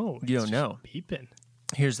don't know. You It's don't just know. Beeping.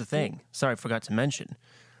 Here's the thing. Sorry, I forgot to mention.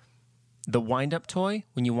 The wind-up toy,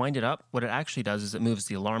 when you wind it up, what it actually does is it moves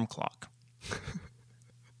the alarm clock.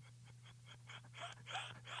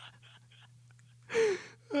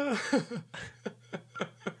 This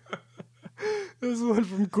went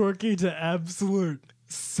from quirky to absolute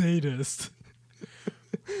sadist.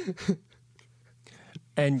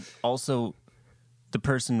 And also, the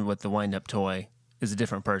person with the wind-up toy is a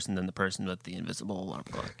different person than the person with the invisible alarm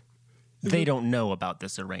clock. They don't know about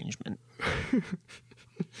this arrangement.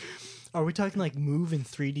 Are we talking like move in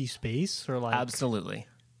 3D space or like Absolutely.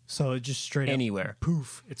 so it just straight up Anywhere.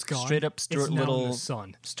 poof, it's gone. Straight up it's Stuart now in Little the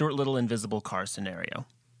sun. Stuart Little invisible car scenario.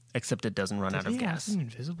 Except it doesn't run out of He has gas. an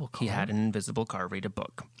invisible car. He had an invisible car read a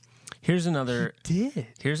book. Here's another Did.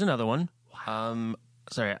 here's another one.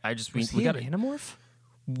 Sorry, I just Was we he got an it. Animorph?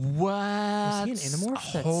 What? he an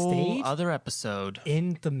Animorph that whole stayed? other episode.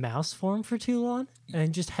 In the mouse form for too long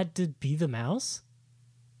and just had to be the mouse?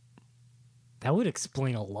 That would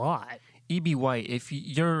explain a lot. E.B. White, if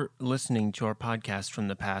you're listening to our podcast from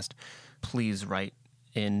the past, please write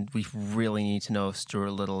in. We really need to know if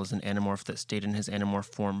Stuart Little is an Animorph that stayed in his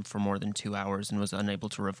Animorph form for more than 2 hours and was unable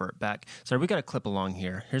to revert back. Sorry, we got to clip along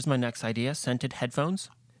here. Here's my next idea. Scented headphones.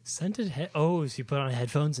 Scented so you put on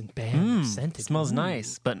headphones and bam, scented. Smells Ooh.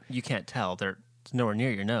 nice, but you can't tell. They're nowhere near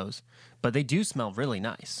your nose. But they do smell really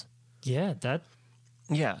nice. Yeah, that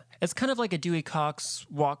Yeah, it's kind of like a Dewey Cox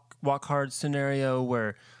walk hard scenario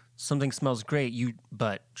where something smells great,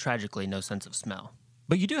 but tragically no sense of smell.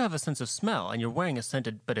 But you do have a sense of smell, and you're wearing a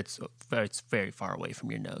scented, but it's very far away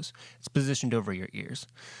from your nose. It's positioned over your ears.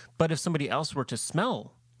 But if somebody else were to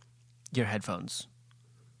smell your headphones,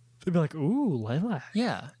 they'd be like, ooh, lilac.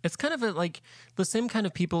 yeah, it's kind of like the same kind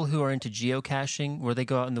of people who are into geocaching, where they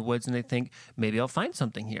go out in the woods and they think, maybe I'll find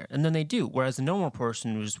something here. And then they do, whereas a normal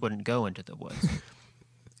person just wouldn't go into the woods.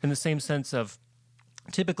 In the same sense of,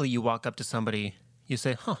 typically you walk up to somebody, you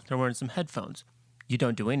say, they're wearing some headphones. You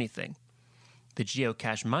don't do anything. The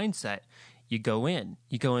geocache mindset, you go in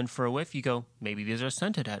for a whiff, you go, maybe these are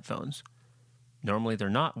scented headphones. Normally they're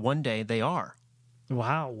not. One day they are.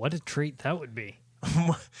 Wow, what a treat that would be.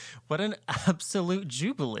 What an absolute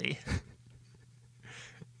jubilee.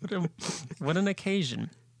 What an occasion.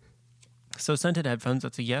 So scented headphones,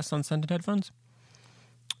 that's a yes on scented headphones.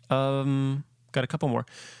 Got a couple more.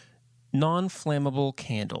 Non-flammable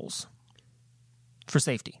candles for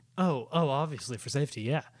safety. Oh, obviously for safety,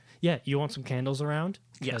 yeah. Yeah, you want some candles around?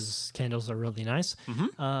 Yes. Because candles are really nice.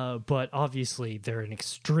 But obviously they're an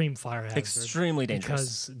extreme fire hazard. Extremely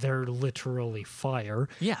dangerous. Because they're literally fire.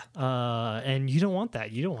 Yeah. And you don't want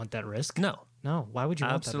that. You don't want that risk. No. No, why would you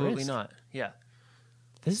want that Absolutely risk? not. Yeah.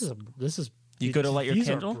 This is You go to light your these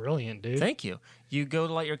candle? Are brilliant, dude. Thank you. You go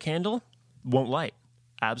to light your candle, won't light.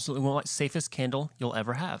 Absolutely won't light. Safest candle you'll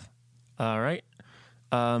ever have. All right.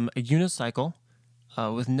 A unicycle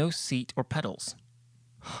with no seat or pedals.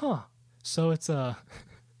 Huh. So it's a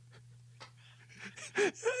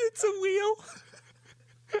It's a wheel.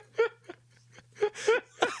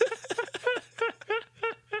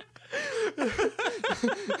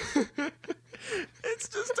 It's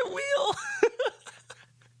just a wheel.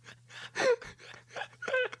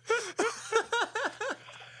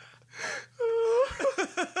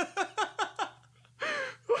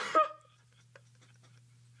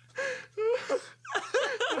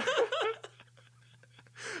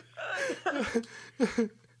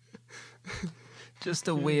 Just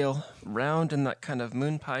a wheel, round in that kind of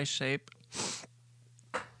moon pie shape.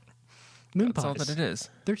 Moon That's all pies. that it is.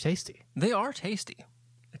 They're tasty. They are tasty.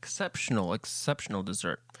 Exceptional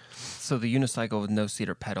dessert. So the unicycle with no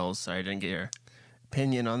cedar pedals. Sorry, I didn't get your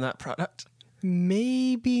opinion on that product.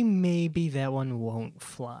 Maybe that one won't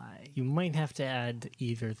fly. You might have to add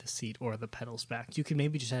either the seat or the pedals back. You could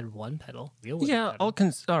maybe just add one pedal. Wheel with a Yeah,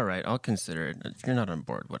 pedal. all right, I'll consider it. If you're not on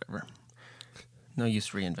board, whatever. No use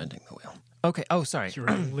reinventing the wheel. Okay, oh, sorry. You're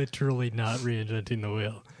literally not reinventing the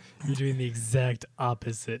wheel. You're doing the exact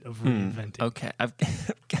opposite of reinventing. Okay, I've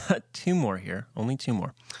got two more here. Only two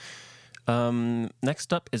more.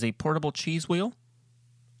 Next up is a portable cheese wheel.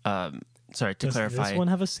 Sorry, to Does clarify. this one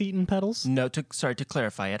have a seat and pedals? No, to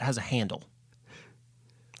clarify, it has a handle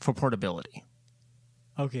for portability.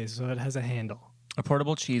 Okay, so it has a handle A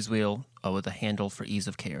portable cheese wheel with a handle for ease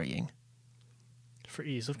of carrying. for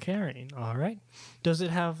ease of carrying. All right. Does it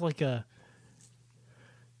have like a...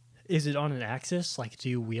 Is it on an axis? Like, do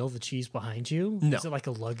you wheel the cheese behind you? No. Is it like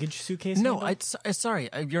a luggage suitcase? No, handle? sorry,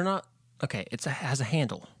 you're not. Okay, it has a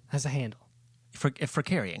handle Has a handle for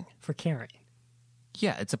carrying. for carrying.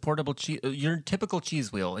 Yeah, it's a portable cheese. Your typical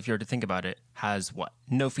cheese wheel, if you were to think about it, has what?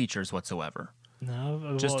 No features whatsoever.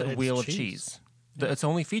 No, Just well, a it's wheel of cheese. Its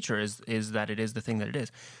only feature is that it is the thing that it is.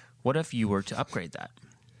 What if you were to upgrade that?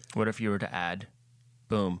 What if you were to add,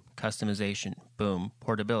 boom, customization, boom,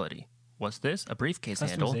 portability? What's this? A briefcase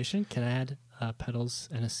handle. Customization? Can I add pedals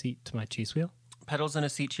and a seat to my cheese wheel? Pedals and a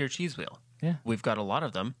seat to your cheese wheel. Yeah. We've got a lot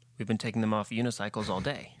of them. We've been taking them off unicycles all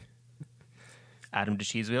day. Add them to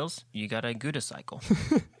cheese wheels, you got a Gouda cycle.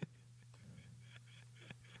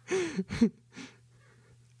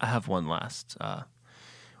 I have one last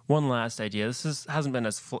idea. This hasn't been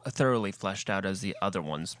as thoroughly fleshed out as the other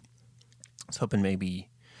ones. I was hoping maybe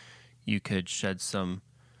you could shed some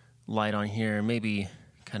light on here, maybe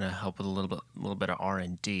kind of help with a little bit of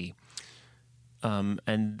R&D.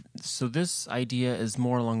 And so this idea is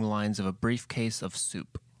more along the lines of a briefcase of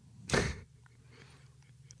soup.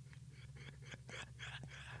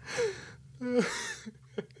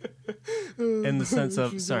 In the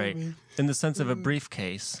sense of a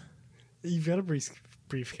briefcase, You've got a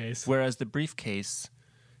briefcase. whereas the briefcase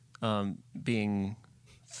being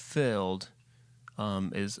filled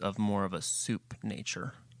is of more of a soup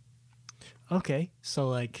nature. Okay, so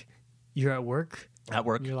like you're at work. At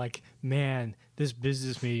work, And you're like, man, this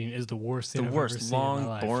business meeting is the worst thing the I've ever worst, seen in my long,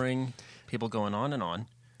 life. boring, people going on and on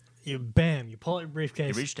You pull out your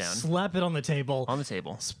briefcase, You reach down. slap it on the table, on the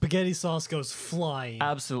table, spaghetti sauce goes flying,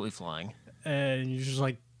 absolutely flying. and you just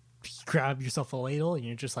like grab yourself a ladle, and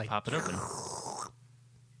you're just like, Pop it open.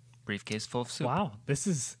 Briefcase full of soup. wow, this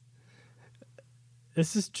is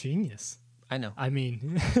genius. I know. I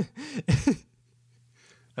mean,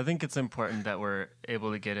 I think it's important that we're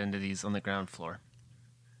able to get into these on the ground floor.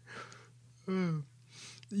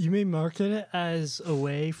 you may market it as a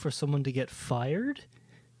way for someone to get fired,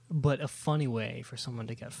 but a funny way for someone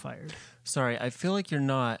to get fired. Sorry, I feel like you're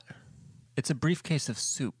not. It's a briefcase of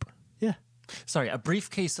soup. Yeah. Sorry, a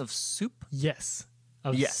briefcase of soup? Yes.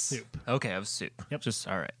 Of soup. Okay, of soup. Yep. Just,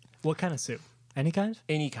 all right. What kind of soup? Any kind?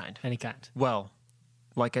 Any kind. Any kind. Well,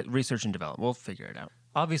 like at research and development, we'll figure it out.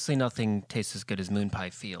 Obviously, nothing tastes as good as moon pie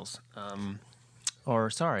feels.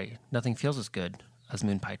 Nothing feels as good as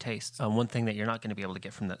moon pie tastes. One thing that you're not going to be able to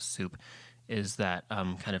get from that soup is that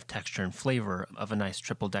kind of texture and flavor of a nice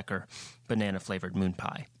triple-decker banana-flavored moon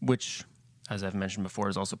pie, which, as I've mentioned before,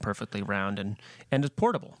 is also perfectly round and is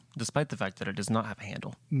portable, despite the fact that it does not have a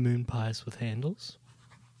handle. Moon pies with handles.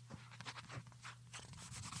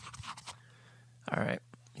 All right,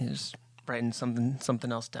 just writing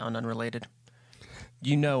something else down unrelated.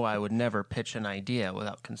 You know I would never pitch an idea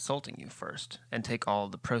without consulting you first and take all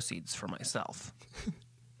the proceeds for myself.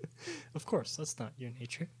 Of course, that's not your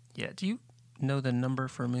nature. Yeah, do you know the number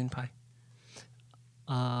for a moon pie?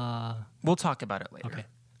 We'll talk about it later. Okay.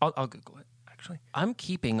 I'll Google it, actually. I'm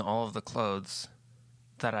keeping all of the clothes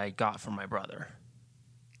that I got from my brother.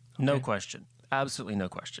 No Okay. question. Absolutely no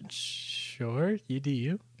question. Sure, you do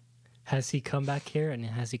you. Has he come back here and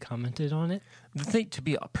has he commented on it? The thing, to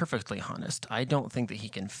be perfectly honest, I don't think that he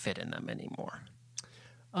can fit in them anymore.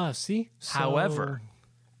 See? So- However,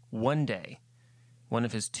 one day, one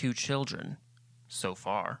of his two children, so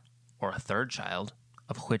far, or a third child,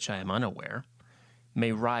 of which I am unaware,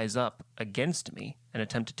 may rise up against me and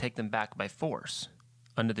attempt to take them back by force,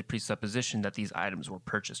 under the presupposition that these items were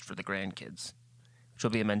purchased for the grandkids, which will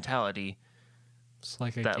be a mentality it's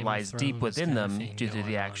like a that Game of lies deep Thrones within kind of them thing due to going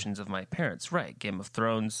the on. actions of my parents. Right, Game of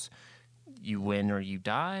Thrones, you win or you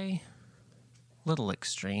die. Little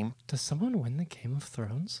extreme. Does someone win the Game of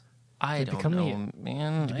Thrones? I don't know,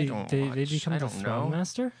 man. They become I the don't throne know.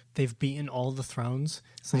 master. They've beaten all the thrones.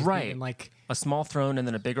 So they've Right. beaten, like, A small throne and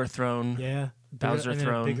then a bigger throne. yeah, Bowser and then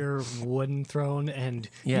throne. a bigger wooden throne, and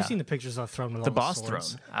Yeah. you've seen the pictures of the throne with The all boss the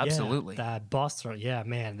swords. throne. Absolutely. Yeah, that boss throne. Yeah,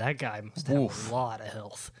 man, that guy must have Oof. a lot of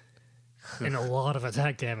health and a lot of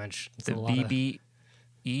attack damage. It's The a lot of-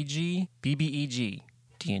 BBEG,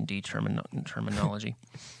 D&D terminology.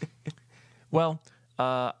 Well,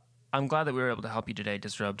 I'm glad that we were able to help you today,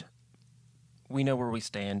 Disrupt. We know where we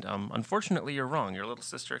stand. Unfortunately, you're wrong. Your little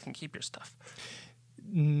sister can keep your stuff.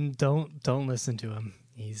 Don't listen to him.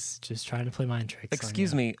 He's just trying to play mind tricks.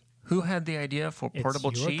 Excuse me. Who had the idea for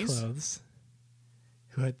portable it's your cheese? Clothes.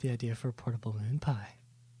 Who had the idea for portable moon pie?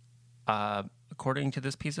 According to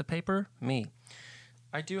this piece of paper, me.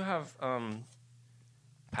 I do have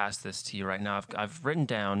pass this to you right now. I've written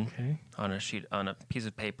down Okay. on a piece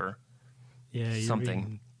of paper, Yeah, you're Something.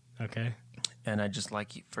 reading- Okay. and I'd just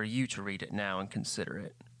like for you to read it now and consider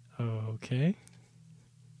it. Okay.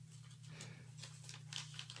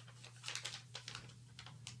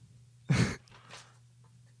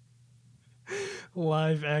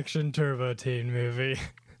 Live action Turbo Teen movie.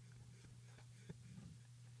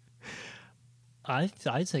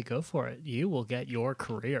 I'd say go for it. You will get your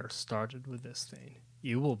career started with this thing.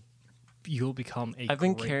 You'll become a I've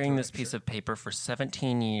been great carrying this director. piece of paper for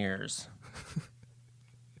 17 years.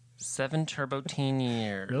 7 Turbo Teen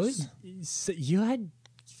years. Really? So you had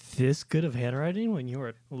this good of handwriting when you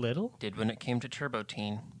were little? Did when it came to Turbo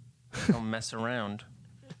Teen. Don't mess around.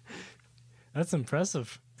 That's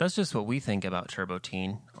impressive. That's just what we think about Turbo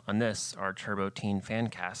Teen. On this, our Turbo Teen fan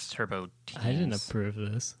cast, Turbo Teens. I didn't approve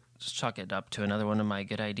this. Just chalk it up to another one of my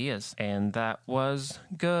good ideas. And that was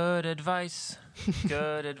good advice.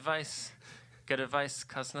 Good advice. Good advice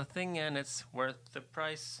costs nothing and it's worth the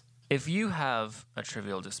price. If you have a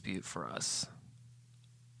trivial dispute for us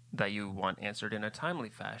that you want answered in a timely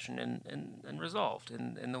fashion and resolved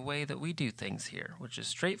in the way that we do things here, which is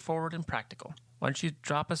straightforward and practical, why don't you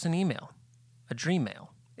drop us an email, a dream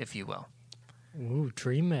mail, if you will, Ooh,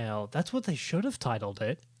 Dream Mail. That's what they should have titled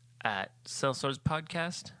it. at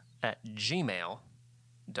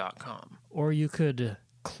sellswordspodcast@gmail.com. Or you could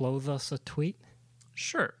clothe us a tweet.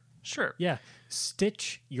 Sure. Yeah.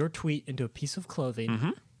 Stitch your tweet into a piece of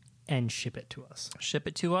clothing and ship it to us. Ship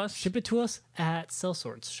it to us. Ship it to us at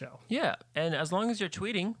Sellswords Show. Yeah, and as long as you're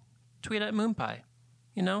tweeting, tweet at Moonpie.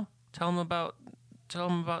 You know, tell them about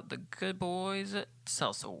the good boys at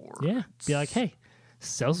Sellswords. Yeah. Be like, hey,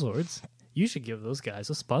 Sellswords, you should give those guys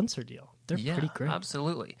a sponsor deal. They're pretty great.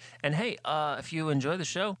 Absolutely. And hey, if you enjoy the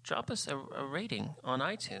show, drop us a rating on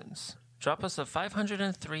iTunes. Drop us a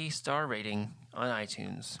 503-star rating on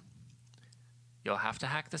iTunes. You'll have to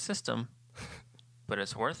hack the system, but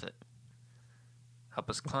it's worth it. Help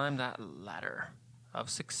us climb that ladder of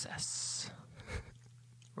success.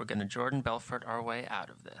 We're going to Jordan Belfort our way out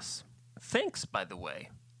of this. Thanks, by the way,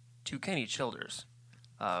 to Kenny Childers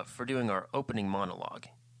for doing our opening monologue,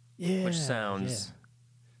 Yeah. which sounds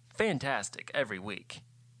fantastic every week.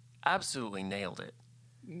 Absolutely nailed it.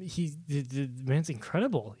 The man's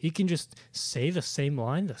incredible. He can just say the same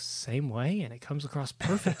line the same way, and it comes across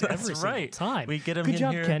perfect every single right. time. We get him Good in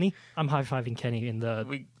job, here- Kenny. I'm high-fiving Kenny in the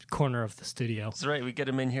We- corner of the studio. That's right. We get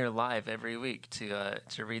him in here live every week to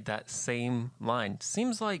read that same line.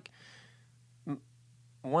 Seems like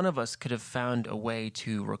one of us could have found a way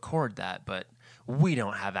to record that, but we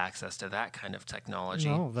don't have access to that kind of technology.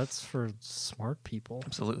 No, that's for smart people.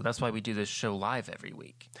 Absolutely. That's why we do this show live every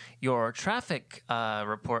week. Your traffic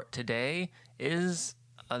report today is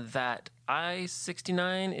that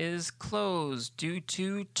I-69 is closed due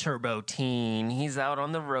to Turbo Teen. He's out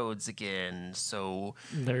on the roads again. So,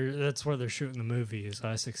 That's where they're shooting the movie, is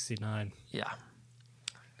I-69. yeah.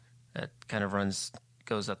 That kind of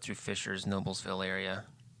goes up through Fishers, Noblesville area.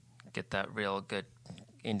 Get that real good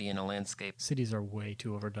Indiana landscape. Cities are way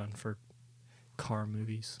too overdone for car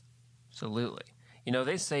movies. Absolutely. You know,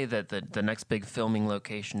 they say that the next big filming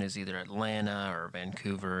location is either Atlanta or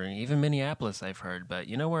Vancouver, and even Minneapolis, I've heard. But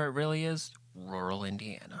you know where it really is? Rural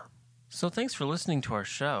Indiana. So thanks for listening to our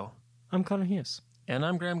show. I'm Connor Hughes. And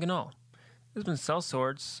I'm Graham Ganol. This has been Cell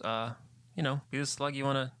Swords. Be the slug you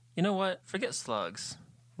want to... You know what? Forget slugs.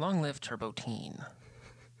 Long live Turbo Teen.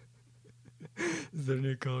 Is there a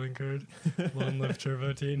new calling card? Long live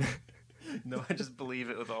Turbo Teen. No, I just believe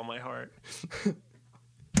it with all my heart.